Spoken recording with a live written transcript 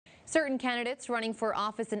Certain candidates running for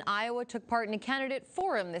office in Iowa took part in a candidate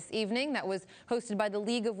forum this evening that was hosted by the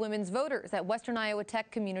League of Women's Voters at Western Iowa Tech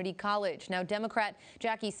Community College. Now, Democrat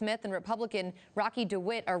Jackie Smith and Republican Rocky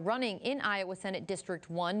DeWitt are running in Iowa Senate District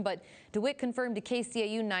 1, but DeWitt confirmed to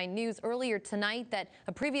KCAU 9 News earlier tonight that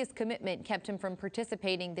a previous commitment kept him from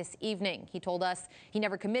participating this evening. He told us he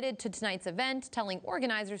never committed to tonight's event, telling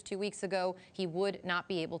organizers 2 weeks ago he would not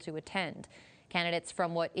be able to attend. Candidates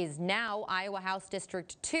from what is now Iowa House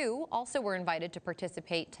District 2 also were invited to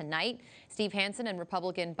participate tonight. Steve Hansen and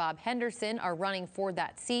Republican Bob Henderson are running for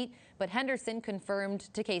that seat, but Henderson confirmed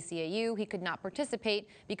to KCAU he could not participate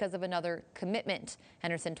because of another commitment.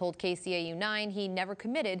 Henderson told KCAU 9 he never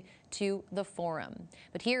committed to the forum.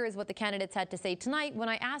 But here is what the candidates had to say tonight when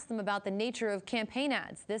I asked them about the nature of campaign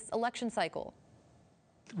ads this election cycle.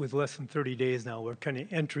 With less than 30 days now, we're kind of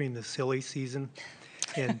entering the silly season.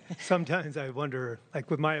 And sometimes I wonder,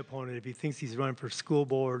 like with my opponent, if he thinks he's running for school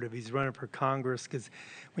board, if he's running for Congress, because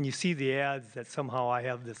when you see the ads that somehow I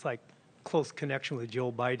have this like close connection with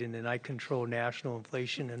Joe Biden and I control national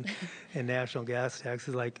inflation and national gas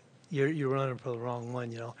taxes, like you're running for the wrong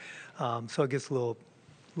one, you know. So it gets a little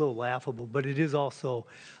laughable, but it is also,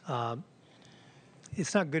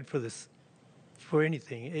 it's not good for this, for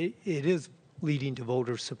anything. It is leading to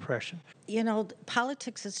voter suppression. You know,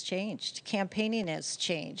 politics has changed. Campaigning has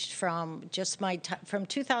changed from just my time, from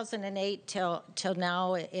 2008 till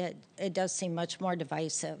now. It does seem much more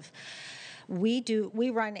divisive. We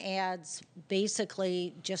run ads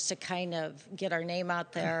basically just to kind of get our name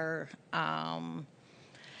out there. I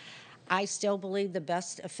still believe the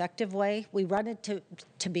best effective way, we run it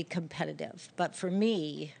to be competitive. But for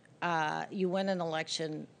me, you win an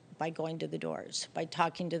election by going to the doors, by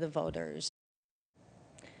talking to the voters.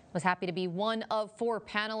 Was happy to be one of 4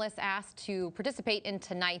 panelists asked to participate in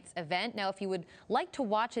tonight's event. Now, if you would like to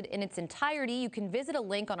watch it in its entirety, you can visit a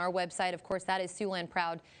link on our website. Of course, that is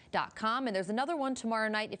SiouxlandProud.com. And there's another one tomorrow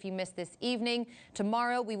night if you missed this evening.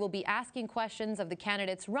 Tomorrow, we will be asking questions of the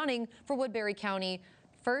candidates running for Woodbury County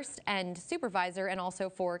First and Supervisor and also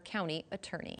for County Attorney.